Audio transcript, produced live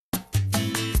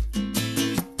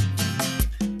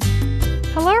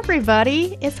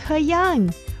everybody, it's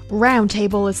Heyang.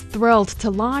 Roundtable is thrilled to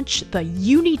launch the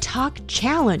UniTalk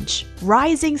Challenge,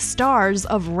 Rising Stars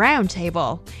of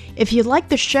Roundtable. If you like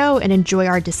the show and enjoy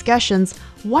our discussions,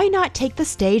 why not take the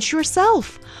stage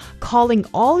yourself? Calling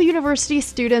all university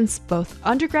students, both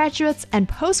undergraduates and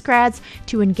postgrads,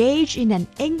 to engage in an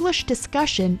English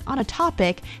discussion on a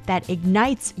topic that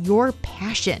ignites your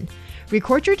passion.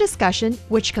 Record your discussion,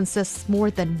 which consists more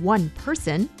than one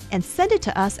person, and send it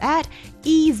to us at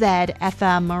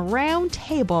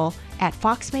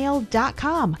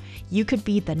ezfmroundtable@foxmail.com. You could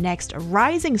be the next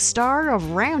rising star of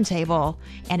Roundtable.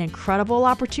 An incredible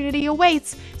opportunity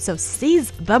awaits, so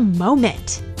seize the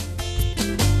moment.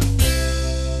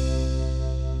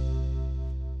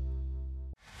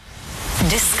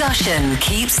 Discussion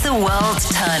keeps the world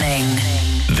turning.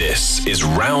 This is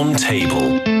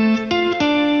Roundtable.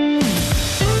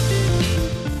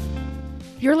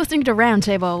 You're listening to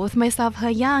Roundtable with myself,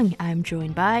 Heyang. I'm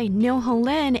joined by Niu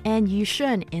Honglin and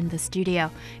Yushun in the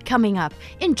studio. Coming up,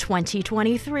 in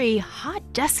 2023, hot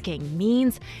desking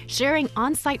means sharing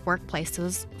on-site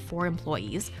workplaces for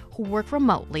employees who work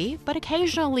remotely but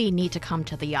occasionally need to come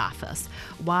to the office.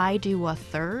 Why do a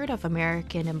third of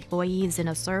American employees in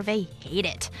a survey hate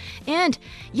it? And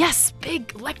yes,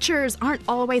 big lectures aren't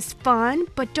always fun,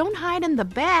 but don't hide in the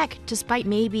back. Despite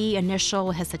maybe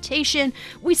initial hesitation,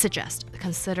 we suggest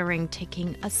considering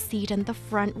taking a seat in the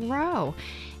front row.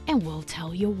 And we'll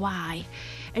tell you why.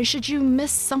 And should you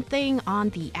miss something on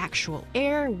the actual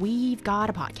air, we've got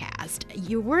a podcast.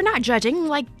 We're not judging,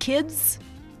 like kids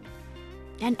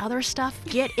and other stuff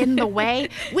get in the way.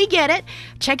 We get it.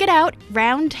 Check it out,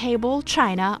 Roundtable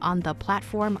China, on the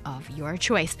platform of your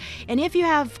choice. And if you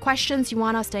have questions you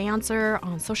want us to answer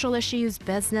on social issues,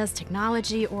 business,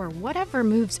 technology, or whatever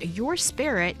moves your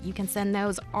spirit, you can send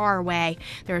those our way.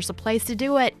 There's a place to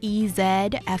do it,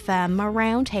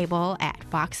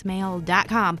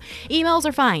 ezfmroundtable@foxmail.com. Emails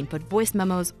are fine, but voice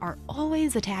memos are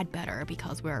always a tad better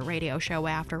because we're a radio show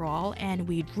after all, and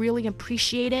we'd really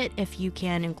appreciate it if you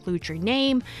can include your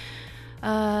name,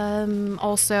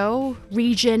 also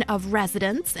region of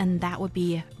residence, and that would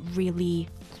be really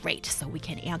great so we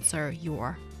can answer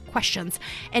your questions.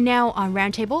 And now on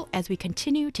Roundtable, as we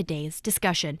continue today's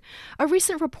discussion, a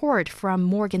recent report from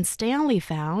Morgan Stanley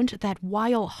found that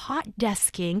while hot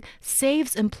desking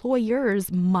saves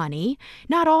employers money,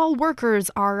 not all workers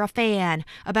are a fan.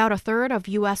 About a third of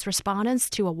U.S. respondents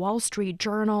to a Wall Street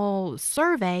Journal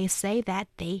survey say that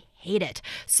they hate it.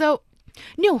 So,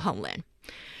 Niu Honglin,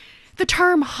 the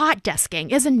term hot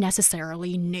desking isn't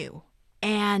necessarily new.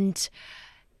 And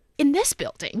in this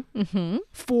building,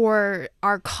 for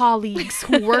our colleagues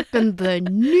who work in the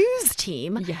news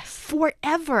team,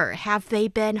 forever have they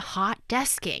been hot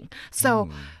desking. So,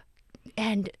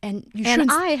 and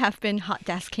I have been hot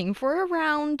desking for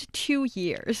around 2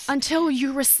 years. Until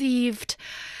you received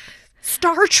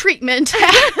star treatment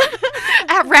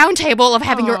at Roundtable of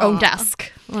having your own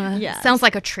desk. Sounds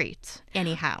like a treat,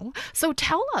 anyhow. So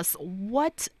tell us,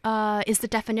 what is the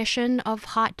definition of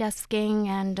hot desking,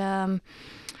 and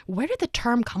where did the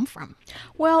term come from?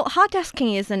 Well, hot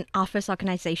desking is an office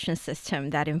organization system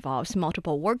that involves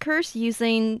multiple workers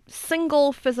using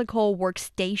single physical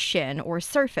workstation or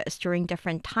surface during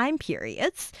different time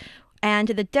periods. And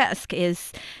the desk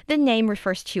the name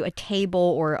refers to a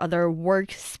table or other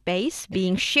workspace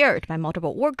being shared by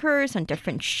multiple workers on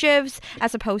different shifts,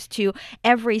 as opposed to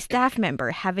every staff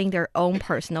member having their own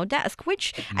personal desk,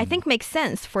 which I think makes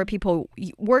sense for people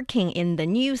working in the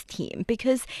news team,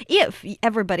 because if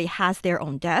everybody has their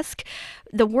own desk,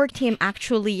 the work team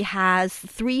actually has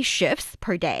 3 shifts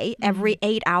per day. Every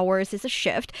 8 hours is a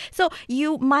shift. So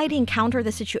you might encounter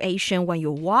the situation when you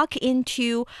walk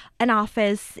into an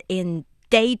office in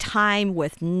daytime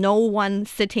with no one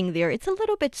sitting there. It's a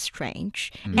little bit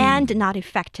strange and not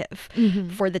effective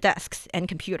for the desks and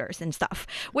computers and stuff,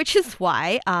 which is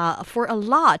why for a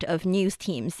lot of news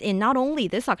teams in not only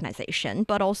this organization,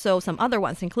 but also some other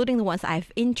ones, including the ones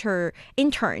I've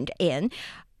interned in,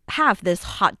 have this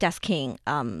hot desking,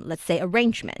 let's say,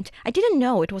 arrangement. I didn't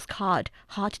know it was called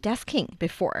hot desking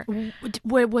before.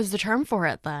 What was the term for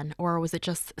it then? Or was it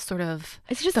just sort of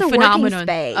It's just the a phenomenon? working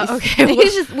space. Okay.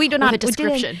 It's just, we a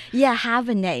description. Didn't have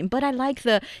a name. But I like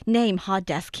the name hot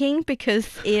desking because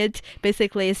it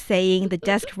basically is saying the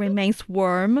desk remains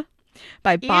warm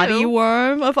by body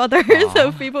warm of others,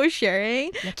 of people sharing.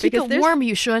 Yeah, keep it warm,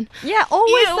 Yushun. Yeah,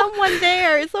 always someone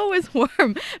there. It's always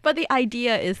warm. But the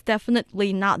idea is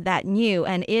definitely not that new,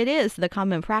 and it is the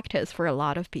common practice for a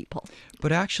lot of people.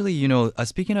 But actually,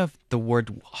 speaking of the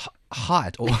word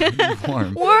hot or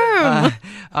warm. Warm!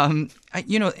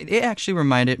 It actually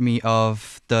reminded me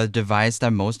of the device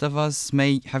that most of us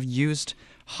may have used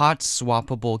hot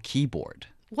swappable keyboard.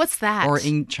 What's that? Or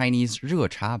in Chinese, 热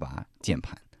插拔键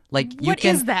盘. Like you What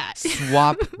can is that?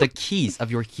 swap the keys of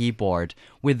your keyboard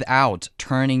without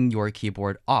turning your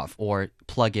keyboard off or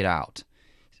plug it out.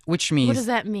 Which means What does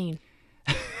that mean?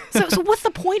 So what's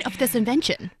the point of this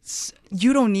invention?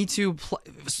 you don't need to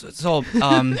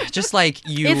just like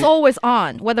you It's always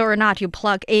on, whether or not you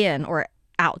plug in or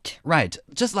out. Right.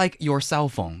 Just like your cell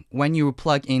phone, when you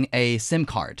plug in a SIM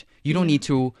card, you don't need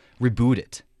to reboot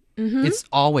it. It's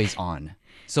always on.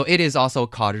 So it is also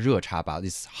called 热插拔.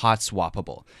 It's hot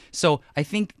swappable. So I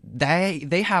think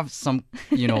they have some,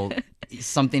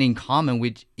 something in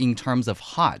common in terms of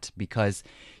hot, because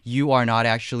you are not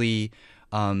actually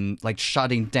like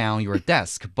shutting down your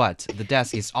desk, but the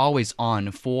desk is always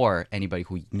on for anybody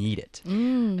who need it.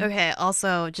 Okay,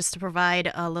 also, just to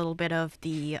provide a little bit of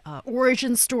the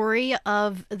origin story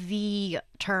of the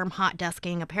term hot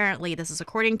desking. Apparently, this is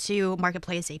according to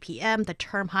Marketplace APM. The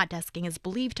term hot desking is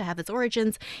believed to have its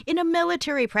origins in a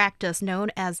military practice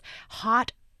known as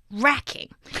hot racking,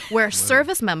 where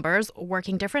service members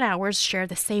working different hours share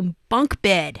the same bunk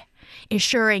bed,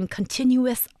 ensuring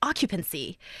continuous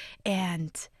occupancy.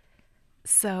 And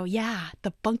so, yeah,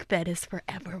 the bunk bed is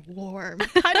forever warm.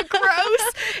 Kind of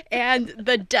gross. And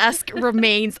the desk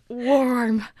remains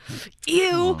warm.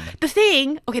 Ew.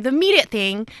 The immediate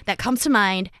thing that comes to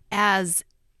mind as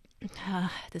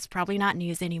this is probably not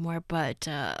news anymore, but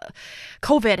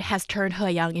COVID has turned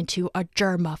Heyang into a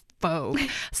germaphobe.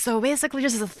 So basically,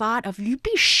 just the thought of you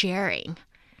be sharing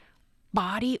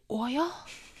body oil,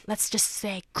 let's just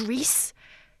say grease,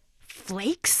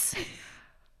 flakes,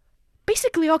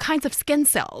 basically all kinds of skin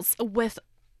cells with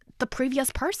the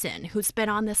previous person who's been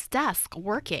on this desk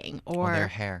working, Or their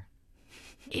hair.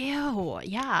 Ew,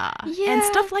 yeah. And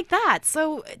stuff like that.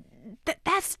 So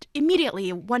that's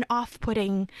immediately one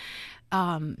off-putting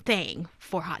thing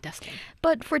for hot desking.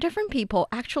 But for different people,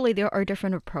 actually, there are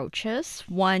different approaches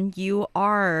when you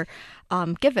are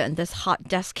given this hot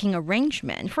desking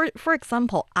arrangement. For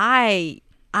example, I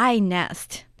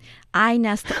nest. I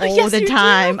nest all Yes, the you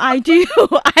time. I do.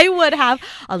 I would have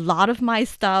a lot of my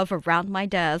stuff around my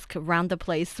desk, around the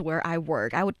place where I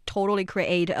work. I would totally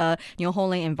create a Niu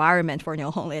Honglin environment for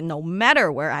Niu Honglin, no matter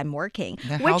where I'm working.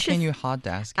 Then how can you hot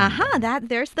desk?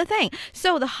 There's the thing.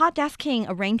 So the hot desking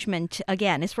arrangement,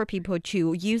 again, is for people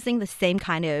to using the same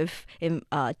kind of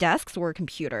desks or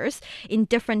computers in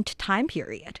different time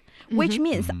period, which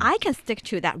means I can stick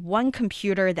to that one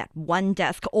computer, that one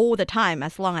desk all the time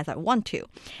as long as I want to.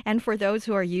 And for those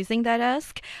who are using that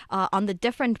desk on the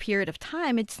different period of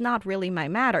time, it's not really my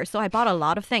matter. So I bought a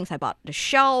lot of things. I bought the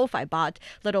shelf, I bought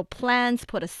little plants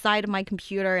put aside my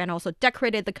computer, and also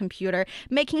decorated the computer,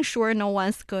 making sure no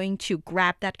one's going to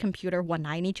grab that computer when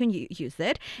I need to use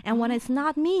it. And when it's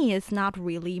not me, it's not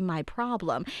really my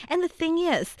problem. And the thing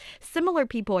is, similar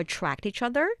people attract each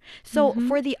other. So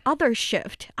for the other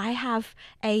shift, I have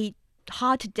a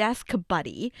hot desk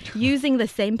buddy using the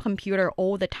same computer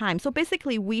all the time. So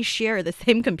basically, we share the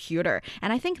same computer.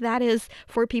 And I think that is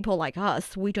for people like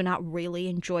us, we do not really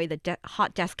enjoy the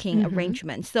hot desking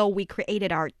arrangement. So we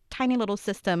created our tiny little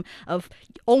system of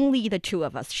only the two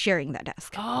of us sharing that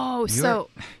desk. Oh, so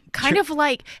kind of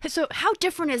like, so how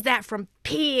different is that from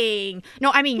peeing?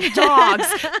 No, I mean dogs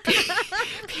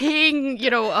peeing,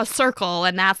 a circle,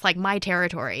 and that's like my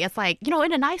territory. It's like,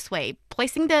 in a nice way,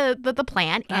 placing the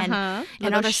plant and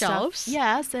other shelves. stuff.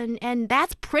 Yes, and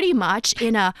that's pretty much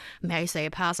in a, may I say,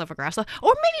 passive aggressive,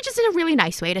 or maybe just in a really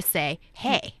nice way to say,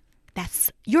 hey,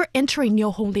 you're entering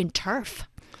Niu Honglin turf.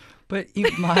 But in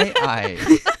my eyes,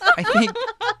 I think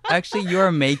actually you're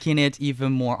making it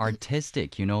even more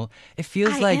artistic, It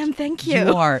feels thank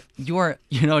you. You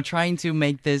are, trying to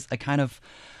make this a kind of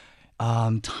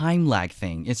time lag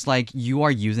thing. It's like you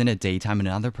are using it daytime and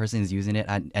another person is using it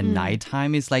at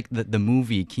nighttime. It's like the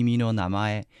movie Kimi no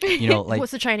Namae, like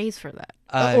What's the Chinese for that?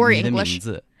 Or 你的 English? 名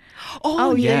字.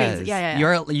 Oh, yes. yeah.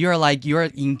 You're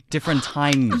in different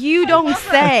time. You don't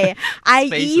say. I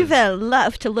Spaces. even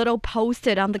left a little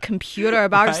post-it on the computer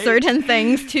about certain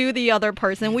things to the other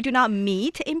person. We do not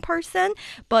meet in person,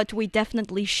 but we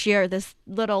definitely share this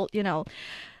little,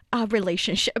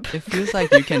 relationship. It feels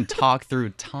like you can talk through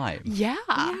time. Yeah.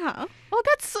 Yeah. Oh,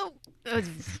 that's so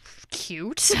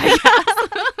cute, I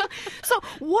guess. So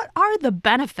what are the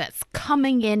benefits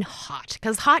coming in hot?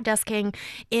 Because hot desking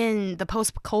in the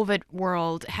post-COVID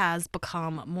world has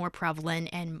become more prevalent,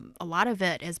 and a lot of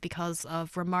it is because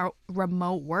of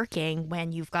remote working,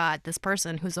 when you've got this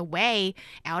person who's away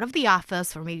out of the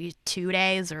office for maybe 2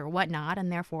 days or whatnot,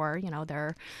 and therefore,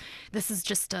 this is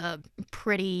just a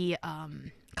pretty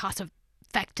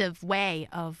cost-effective way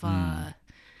of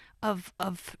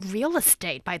of real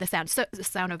estate by the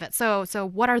sound of it. So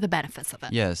what are the benefits of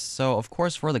it? Yes, so of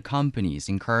course, for the companies,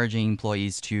 encouraging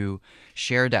employees to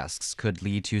share desks could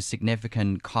lead to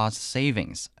significant cost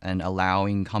savings and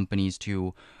allowing companies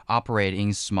to operate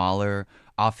in smaller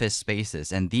office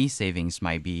spaces. And these savings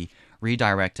might be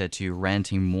redirected to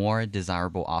renting more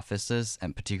desirable offices,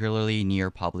 and particularly near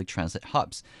public transit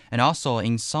hubs. And also,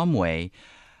 in some way,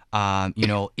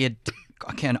 it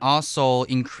can also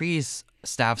increase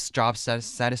staff's job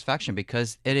satisfaction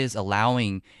because it is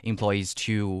allowing employees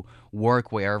to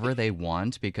work wherever they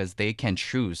want because they can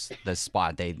choose the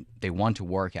spot they want to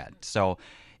work at. So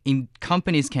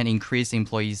companies can increase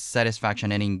employees'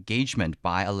 satisfaction and engagement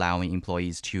by allowing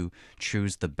employees to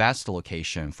choose the best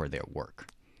location for their work.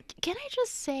 Can I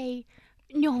just say,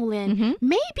 Niu Honglin,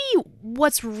 maybe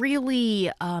what's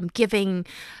really giving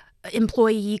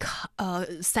employee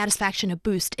satisfaction a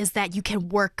boost is that you can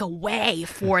work away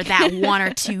for that 1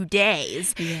 or 2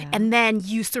 days. Yeah. And then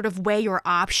you sort of weigh your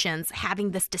options,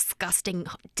 having this disgusting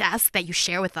desk that you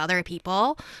share with other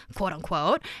people, quote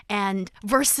unquote, and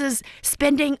versus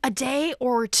spending a day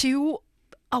or 2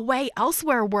 away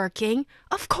elsewhere working,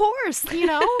 of course,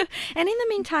 And in the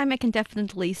meantime, I can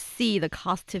definitely see the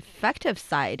cost-effective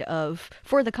side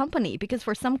for the company, because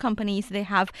for some companies, they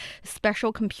have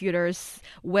special computers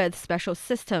with special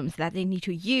systems that they need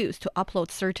to use to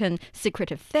upload certain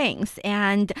secretive things.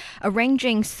 And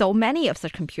arranging so many of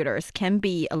such computers can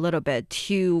be a little bit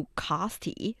too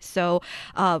costly. So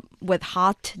with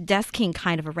hot desking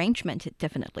kind of arrangement, it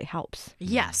definitely helps.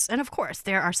 Yes, and of course,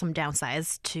 there are some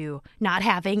downsides to not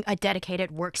having a dedicated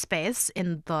workspace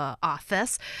in the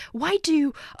office. Why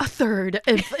do a third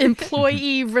of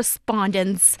employee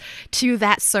respondents to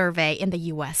that survey in the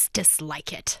U.S.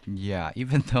 dislike it? Yeah,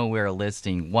 even though we're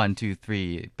listing 1, 2,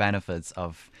 3 benefits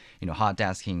of hot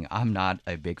desking, I'm not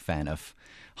a big fan of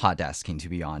hot desking, to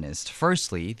be honest.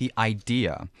 Firstly, the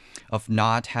idea of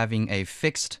not having a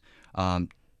fixed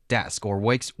desk or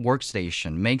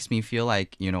workstation makes me feel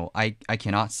like I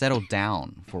cannot settle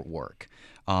down for work.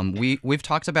 We've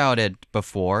talked about it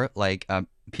before, like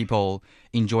people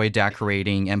enjoy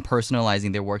decorating and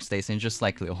personalizing their workstation, just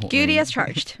like Liu Honglin. Guilty as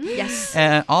charged. Yes.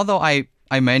 And although I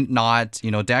might not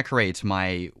decorate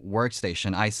my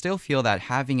workstation, I still feel that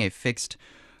having a fixed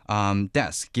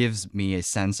desk gives me a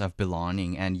sense of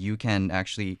belonging, and you can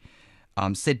actually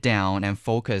sit down and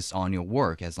focus on your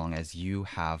work as long as you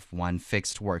have one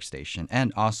fixed workstation.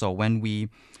 And also, when we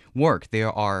work,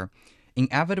 there are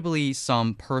inevitably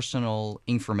some personal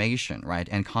information, right,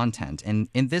 and content. And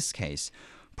in this case,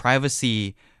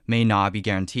 privacy may not be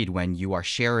guaranteed when you are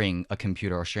sharing a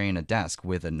computer or sharing a desk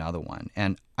with another one.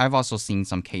 And I've also seen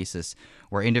some cases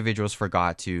where individuals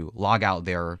forgot to log out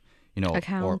their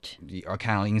account. or the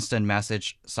account instant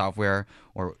message software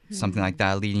or something like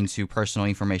that, leading to personal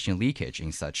information leakage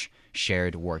in such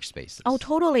shared workspaces. Oh,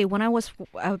 totally. When I was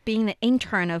being an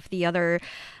intern of the other,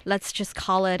 let's just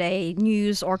call it a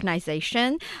news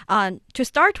organization, to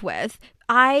start with,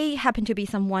 I happen to be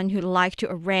someone who like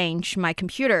to arrange my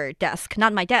computer desk,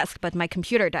 not my desk, but my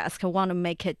computer desk. I want to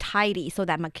make it tidy so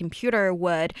that my computer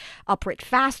would operate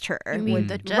faster. You mean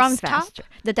the run desktop? faster.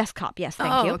 The desktop, yes,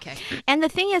 thank you. Okay. And the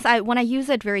thing is, when I use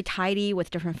it very tidy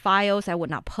with different files, I would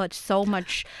not put so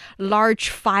much large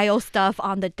file stuff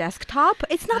on the desktop.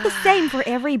 It's not the same for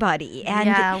everybody. And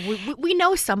yeah, we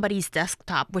know somebody's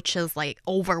desktop, which is like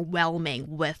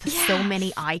overwhelming with so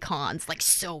many icons, like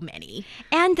so many.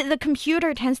 And the computer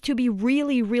tends to be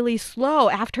really, really slow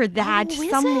after that. Oh, is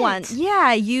someone,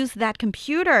 it? used that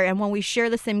computer. And when we share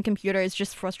the same computer, it's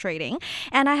just frustrating.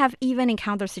 And I have even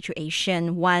encountered a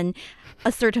situation when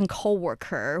a certain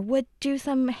coworker would do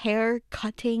some hair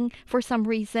cutting for some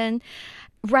reason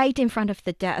right in front of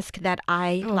the desk that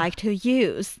I like to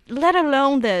use, let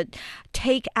alone the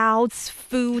takeouts,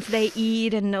 food they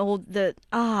eat, and all the,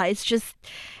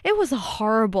 it was a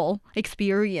horrible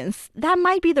experience. That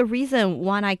might be the reason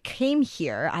when I came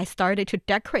here, I started to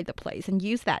decorate the place and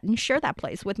use that and share that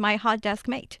place with my hot desk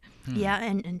mate. Yeah,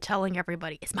 and telling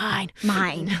everybody, it's mine.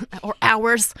 Mine. Or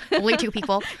ours. Only 2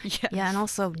 people. Yes. Yeah, and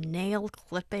also nail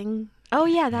clipping. Oh,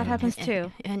 yeah, that happens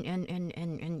too. And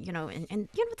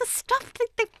the stuff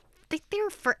that they're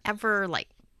forever like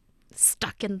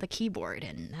stuck in the keyboard,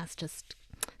 and that's just,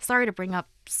 sorry to bring up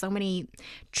so many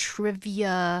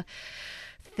trivia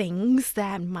things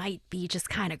that might be just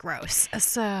kind of gross.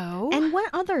 So, and one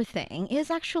other thing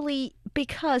is actually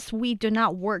because we do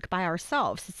not work by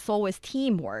ourselves, it's always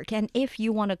teamwork. And if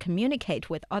you want to communicate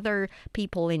with other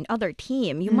people in other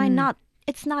team, you might not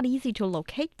it's not easy to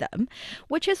locate them,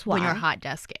 which is why When you're hot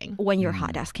desking.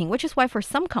 hot desking, which is why for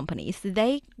some companies,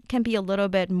 they can be a little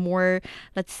bit more,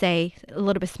 let's say, a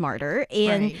little bit smarter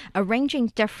in Right. arranging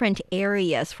different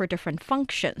areas for different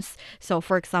functions. So,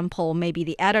 for example, maybe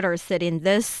the editor sit in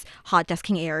this hot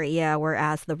desking area,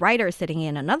 whereas the writer is sitting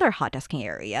in another hot desking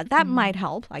area. That might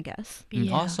help, I guess. And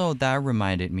Yeah. also, that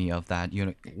reminded me of that.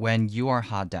 When you are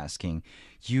hot desking,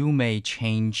 you may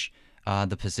change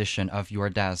the position of your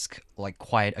desk like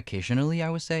quite occasionally, I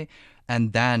would say.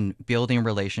 And then building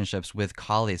relationships with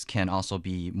colleagues can also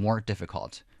be more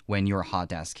difficult when you're hot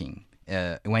desking.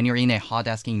 When you're in a hot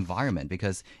desking environment,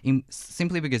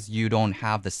 simply because you don't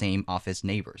have the same office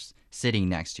neighbors sitting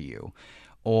next to you,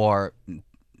 or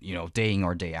day in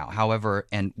or day out. However,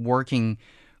 and working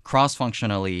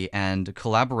cross-functionally and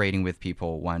collaborating with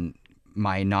people one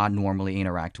might not normally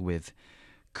interact with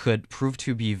could prove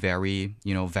to be very,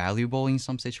 valuable in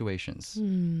some situations.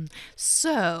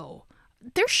 So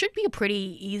there should be a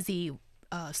pretty easy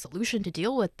solution to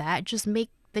deal with that. Just make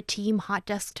the team hot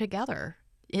desk together.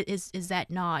 Is that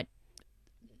not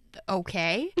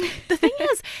okay? The thing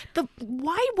is,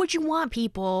 why would you want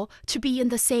people to be in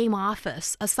the same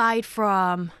office aside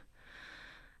from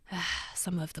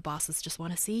some of the bosses just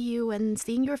want to see you and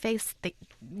seeing your face,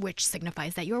 which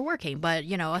signifies that you're working. But,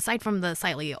 aside from the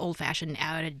slightly old-fashioned,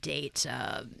 out-of-date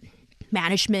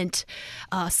management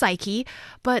psyche.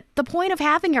 But the point of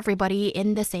having everybody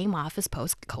in the same office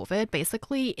post-COVID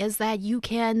basically is that you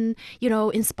can,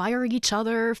 inspire each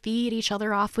other, feed each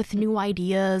other off with new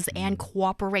ideas and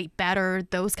cooperate better,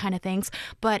 those kind of things.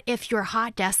 But if you're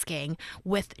hot desking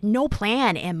with no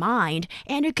plan in mind,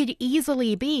 and it could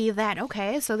easily be that,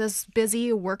 okay, so this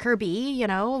busy worker bee,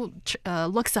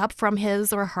 looks up from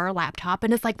his or her laptop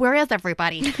and it's like, where is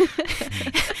everybody?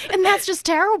 And that's just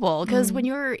terrible because when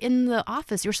you're in the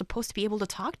office, you're supposed to be able to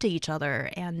talk to each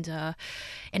other and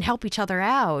help each other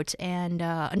out and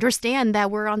understand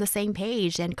that we're on the same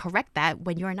page and correct that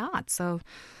when you're not. So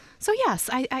yes,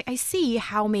 I see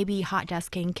how maybe hot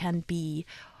desking can be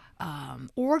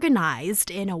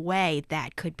organized in a way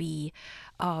that could be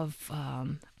of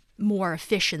more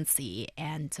efficiency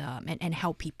and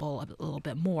help people a little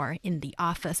bit more in the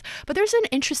office. But there's an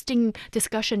interesting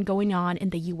discussion going on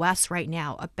in the U.S. right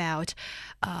now about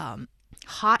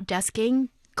hot desking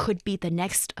could be the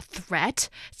next threat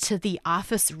to the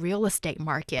office real estate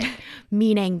market,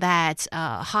 meaning that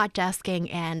hot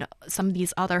desking and some of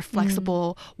these other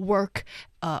flexible work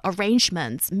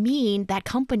arrangements mean that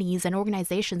companies and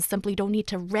organizations simply don't need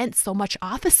to rent so much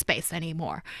office space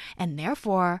anymore, and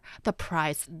therefore the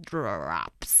price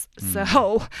drops.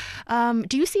 So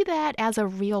do you see that as a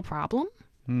real problem?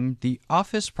 The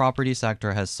office property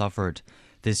sector has suffered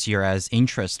this year as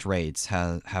interest rates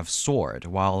have soared,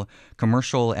 while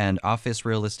commercial and office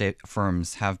real estate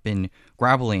firms have been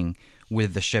grappling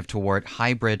with the shift toward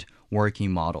hybrid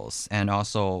working models. And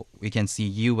also, we can see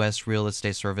U.S. real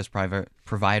estate service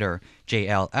provider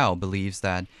JLL believes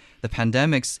that the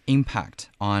pandemic's impact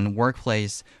on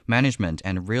workplace management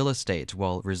and real estate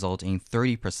will result in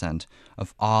 30%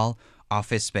 of all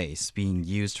office space being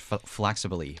used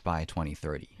flexibly by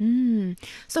 2030.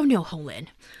 So, Niu Honglin,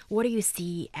 what do you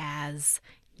see as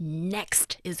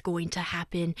next is going to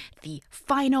happen? The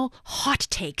final hot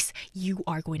takes you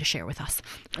are going to share with us.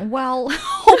 Well,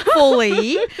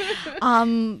 hopefully,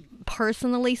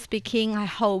 personally speaking, I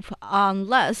hope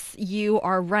unless you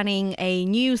are running a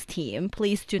news team,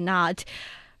 please do not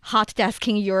hot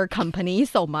desking your company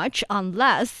so much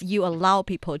unless you allow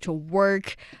people to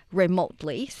work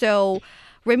remotely. So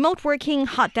remote working,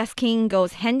 hot desking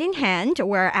goes hand in hand,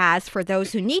 whereas for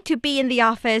those who need to be in the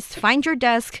office, find your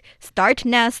desk, start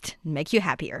Nest, make you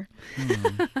happier.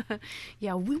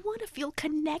 Yeah, we want to feel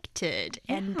connected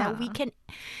and that we can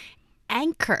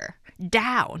anchor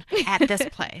down at this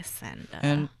place.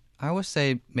 And I would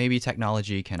say maybe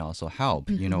technology can also help,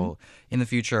 in the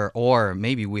future, or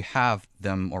maybe we have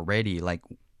them already. Like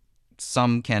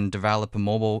some can develop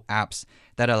mobile apps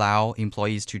that allow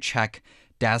employees to check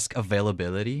desk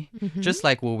availability, just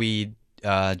like what we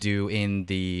do in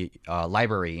the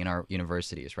library in our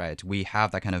universities, right? We have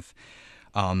that kind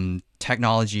of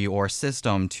technology or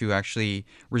system to actually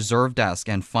reserve desk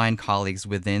and find colleagues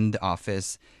within the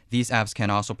office. These apps can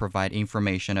also provide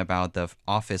information about the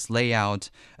office layout,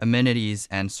 amenities,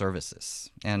 and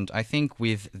services. And I think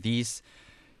with these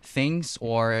things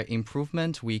or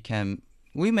improvement, we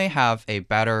may have a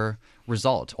better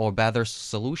result or better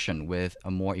solution with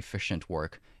a more efficient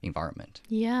work environment.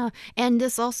 Yeah, and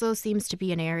this also seems to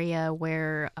be an area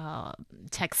where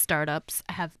tech startups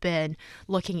have been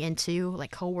looking into,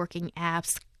 like co-working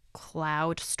apps,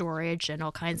 cloud storage, and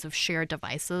all kinds of shared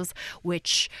devices,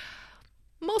 which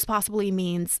most possibly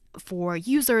means for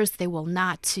users, they will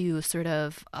not to sort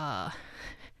of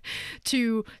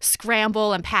to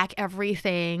scramble and pack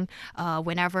everything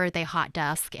whenever they hot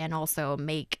desk, and also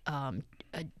make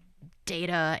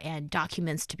data and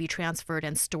documents to be transferred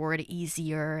and stored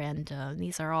easier. And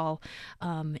these are all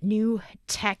new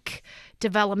tech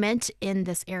development in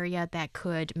this area that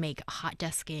could make hot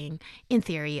desking, in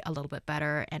theory, a little bit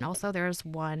better. And also there's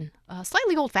one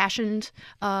slightly old-fashioned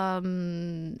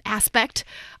aspect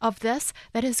of this,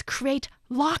 that is create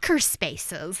locker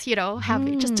spaces, have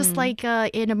just like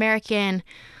in American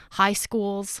high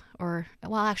schools, or,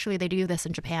 well, actually they do this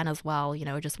in Japan as well,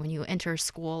 just when you enter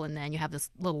school and then you have this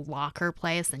little locker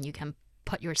place and you can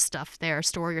put your stuff there,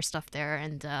 store your stuff there,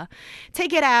 and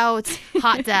take it out,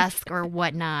 hot desk or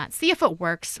whatnot. See if it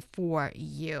works for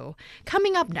you.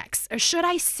 Coming up next, should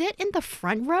I sit in the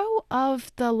front row of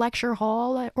the lecture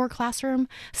hall or classroom?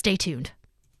 Stay tuned.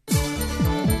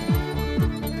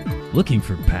 Looking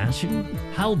for passion?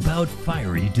 How about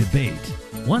fiery debate?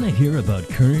 Want to hear about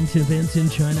current events in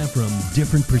China from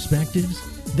different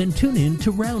perspectives? Then tune in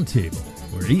to Roundtable,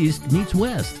 where East meets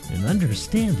West and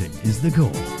understanding is the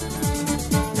goal.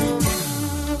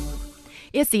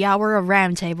 It's the hour of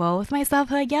Roundtable with myself,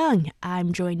 Heyang.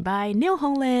 I'm joined by Niu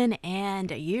Honglin and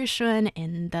Yushun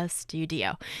in the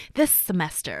studio. This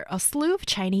semester, a slew of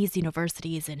Chinese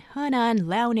universities in Henan,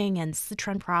 Liaoning, and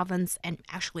Sichuan province, and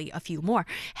actually a few more,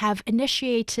 have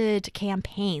initiated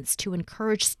campaigns to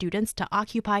encourage students to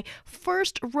occupy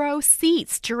first-row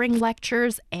seats during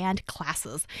lectures and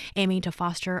classes, aiming to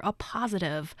foster a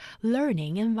positive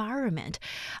learning environment.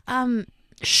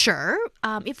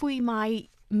 If we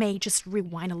may just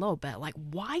rewind a little bit, like,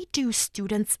 why do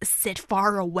students sit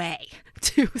far away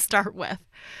to start with?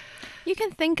 You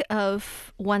can think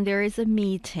of when there is a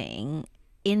meeting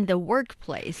in the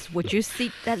workplace. Would you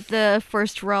sit at the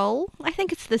first row? I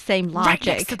think it's the same logic. Right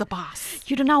next to the boss.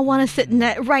 You do not want to sit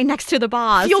right next to the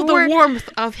boss. Feel the warmth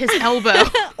of his elbow.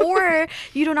 Or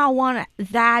you do not want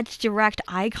that direct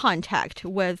eye contact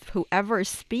with whoever's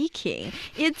speaking.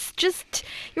 It's just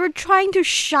you're trying to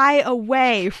shy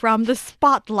away from the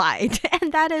spotlight.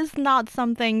 And that is not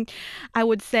something I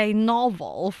would say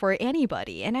novel for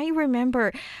anybody. And I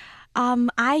remember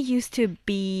I used to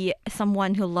be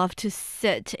someone who loved to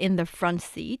sit in the front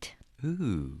seat.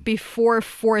 Ooh. Before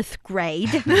fourth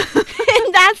grade.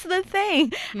 And that's the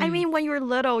thing. I mean, when you're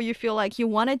little, you feel like you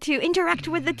wanted to interact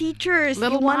with the teachers.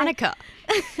 Little Monica.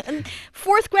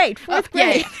 Fourth grade.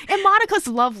 Yeah. And Monica's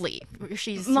lovely.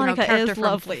 She's Monica character is from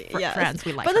lovely. Yes. Friends.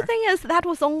 We like but her. The thing is, that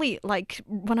was only like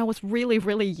when I was really,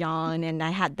 really young and I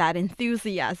had that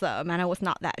enthusiasm and I was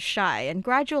not that shy. And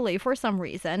gradually, for some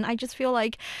reason, I just feel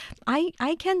like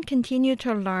I can continue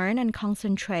to learn and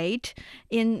concentrate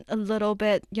in a little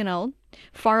bit,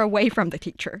 far away from the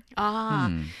teacher.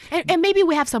 And maybe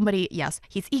we have somebody, yes,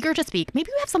 he's eager to speak. Maybe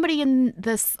we have somebody in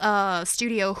this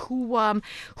studio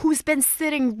who's been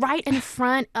sitting right in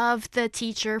front of the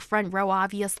teacher, front row,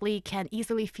 obviously, can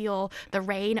easily feel the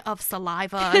rain of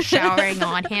saliva showering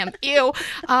on him. Ew.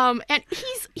 And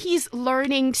he's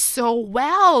learning so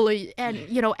well,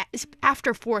 and,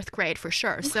 after fourth grade for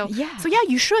sure. So yeah,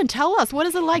 you should tell us, what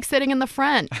is it like sitting in the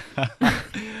front?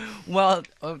 Well,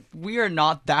 we are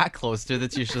not that close to the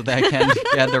teacher that can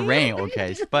get the rain,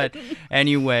 okay? But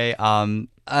anyway, and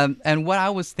what I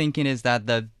was thinking is that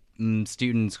the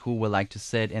students who would like to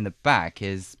sit in the back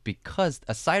is because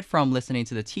aside from listening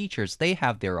to the teachers, they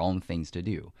have their own things to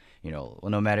do.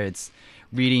 No matter it's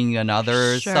reading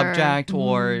another subject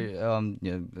or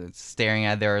staring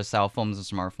at their cell phones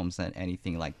or smartphones and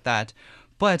anything like that.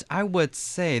 But I would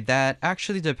say that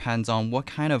actually depends on what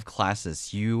kind of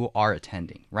classes you are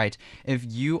attending, right? If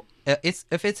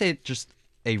it's just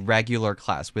a regular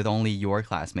class with only your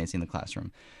classmates in the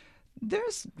classroom,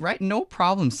 there's no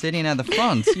problem sitting at the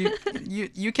front.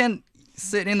 You can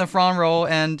sit in the front row,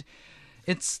 and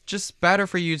it's just better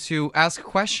for you to ask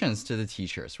questions to the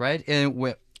teachers, right?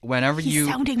 And whenever He's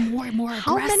sounding more and more aggressive.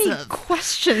 How many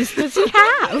questions does he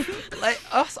have?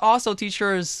 Also,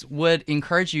 teachers would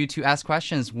encourage you to ask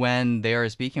questions when they are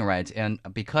speaking, right? And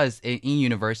because in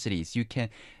universities, you can,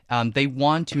 they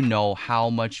want to know how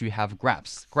much you have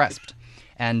grasped,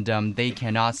 and they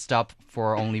cannot stop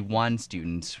for only one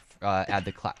student at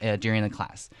the during the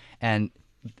class. And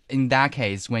in that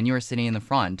case, when you're sitting in the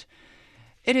front,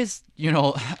 it is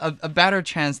a better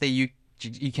chance that you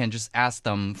can just ask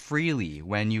them freely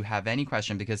when you have any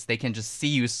question, because they can just see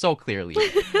you so clearly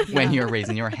when you're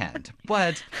raising your hand.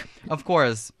 But of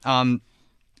course,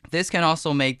 this can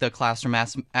also make the classroom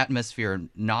atmosphere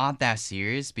not that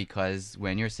serious, because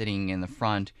when you're sitting in the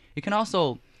front, you can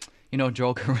also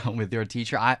joke around with your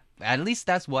teacher. At least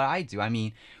that's what I do. I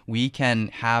mean, we can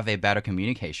have a better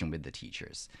communication with the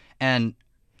teachers.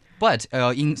 But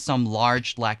in some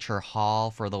large lecture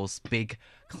hall for those big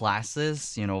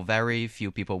classes, very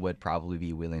few people would probably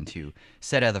be willing to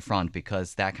sit at the front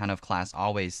because that kind of class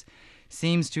always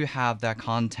seems to have that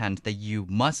content that you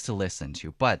must listen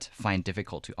to but find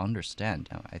difficult to understand.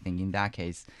 I think in that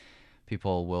case,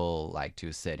 people will like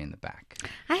to sit in the back.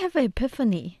 I have an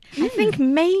epiphany. I think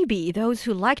maybe those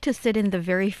who like to sit in the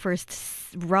very first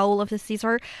row of the seats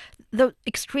are the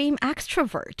extreme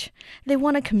extrovert. They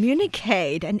want to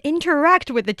communicate and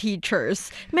interact with the teachers,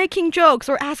 making jokes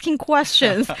or asking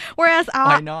questions. Whereas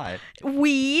Why not?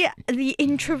 we, the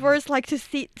introverts, like to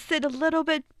sit a little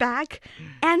bit back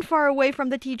and far away from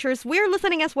the teachers. We're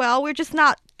listening as well. We're just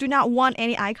do not want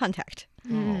any eye contact.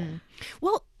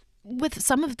 Well, with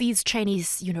some of these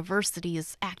Chinese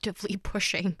universities actively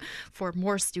pushing for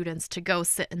more students to go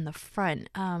sit in the front,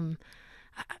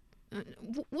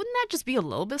 wouldn't that just be a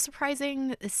little bit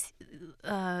surprising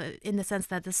in the sense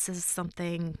that this is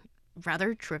something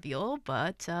rather trivial,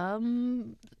 but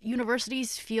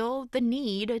universities feel the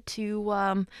need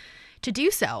to do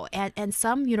so. And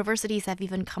some universities have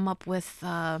even come up with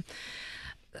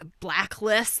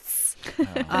blacklists,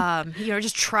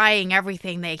 just trying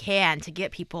everything they can to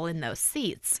get people in those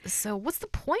seats. So what's the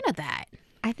point of that?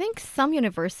 I think some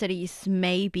universities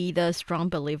may be the strong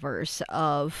believers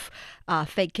of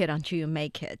fake it until you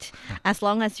make it. As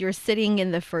long as you're sitting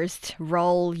in the first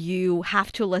row, you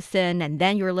have to listen, and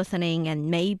then you're listening,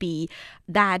 and maybe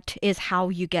that is how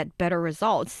you get better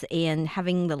results in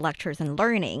having the lectures and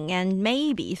learning. And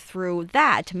maybe through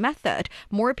that method,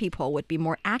 more people would be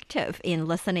more active in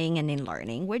listening and in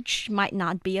learning, which might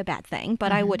not be a bad thing.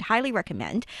 But I would highly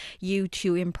recommend you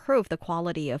to improve the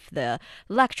quality of the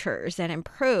lectures and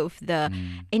improve the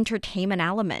entertainment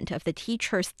element of the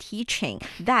teacher's teaching.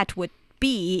 That would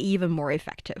be even more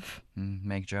effective.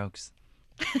 Make jokes.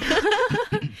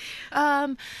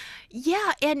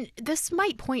 Yeah, and this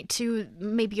might point to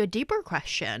maybe a deeper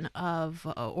question of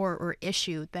or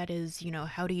issue that is,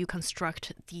 how do you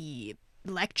construct the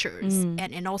lectures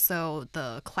and also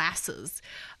the classes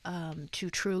to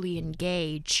truly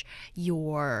engage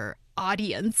your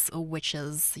audience, which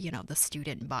is, the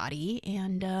student body,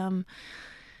 and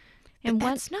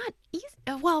that's not easy.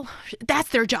 Well, that's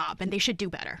their job, and they should do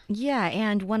better. Yeah,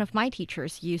 and one of my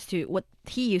teachers what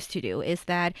he used to do is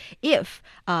that if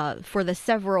for the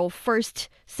first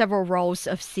several rows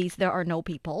of seats there are no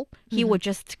people, he would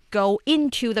just go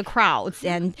into the crowds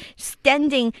and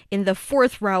standing in the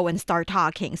fourth row and start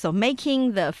talking. So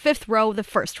making the fifth row the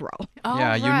first row.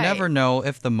 Yeah, you never know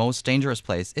if the most dangerous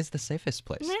place is the safest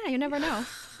place. Yeah, you never know.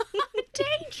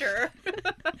 Danger.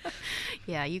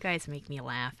 Yeah, you guys make me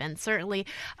laugh. And certainly,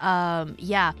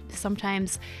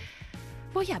 sometimes,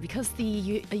 because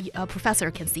the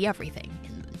professor can see everything,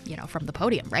 from the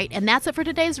podium, right? And that's it for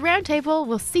today's roundtable.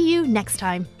 We'll see you next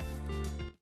time.